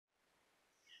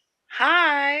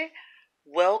Hi,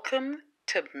 welcome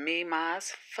to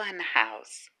Mima's Fun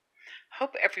House.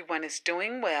 Hope everyone is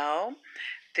doing well.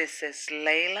 This is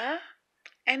Layla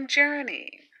and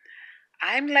Journey.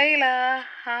 I'm Layla.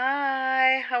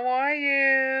 Hi, how are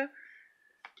you?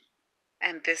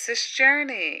 And this is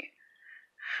Journey.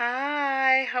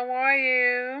 Hi, how are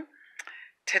you?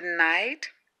 Tonight,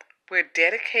 we're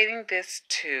dedicating this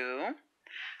to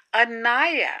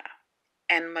Aniya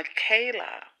and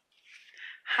Makayla.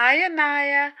 Hi,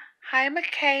 Aniya. Hi,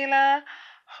 Makayla.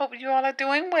 Hope you all are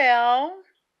doing well.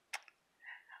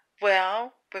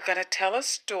 Well, we're going to tell a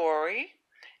story,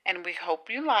 and we hope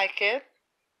you like it.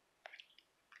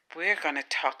 We're going to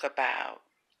talk about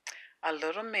a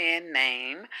little man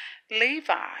named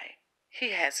Levi.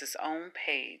 He has his own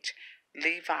page,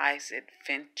 Levi's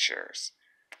Adventures.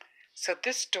 So,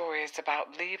 this story is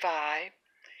about Levi.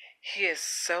 He is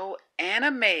so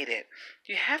animated.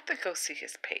 You have to go see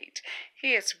his page.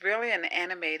 He is really an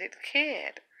animated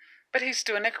kid, but he's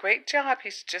doing a great job.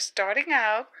 He's just starting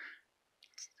out.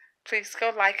 Please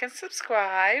go like and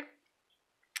subscribe.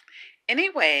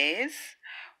 Anyways,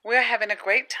 we're having a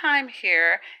great time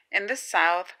here in the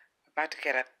South. We're about to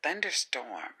get a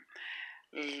thunderstorm.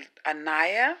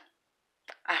 Aniya,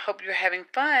 I hope you're having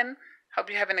fun. Hope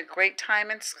you're having a great time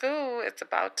in school. It's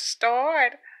about to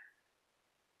start.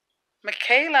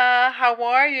 Makayla, how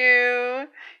are you?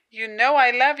 You know I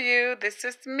love you. This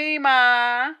is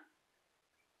Mima.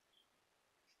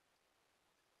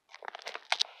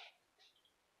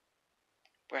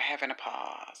 We're having a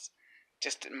pause.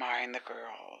 Just admiring the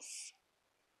girls.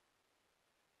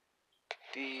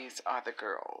 These are the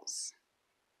girls.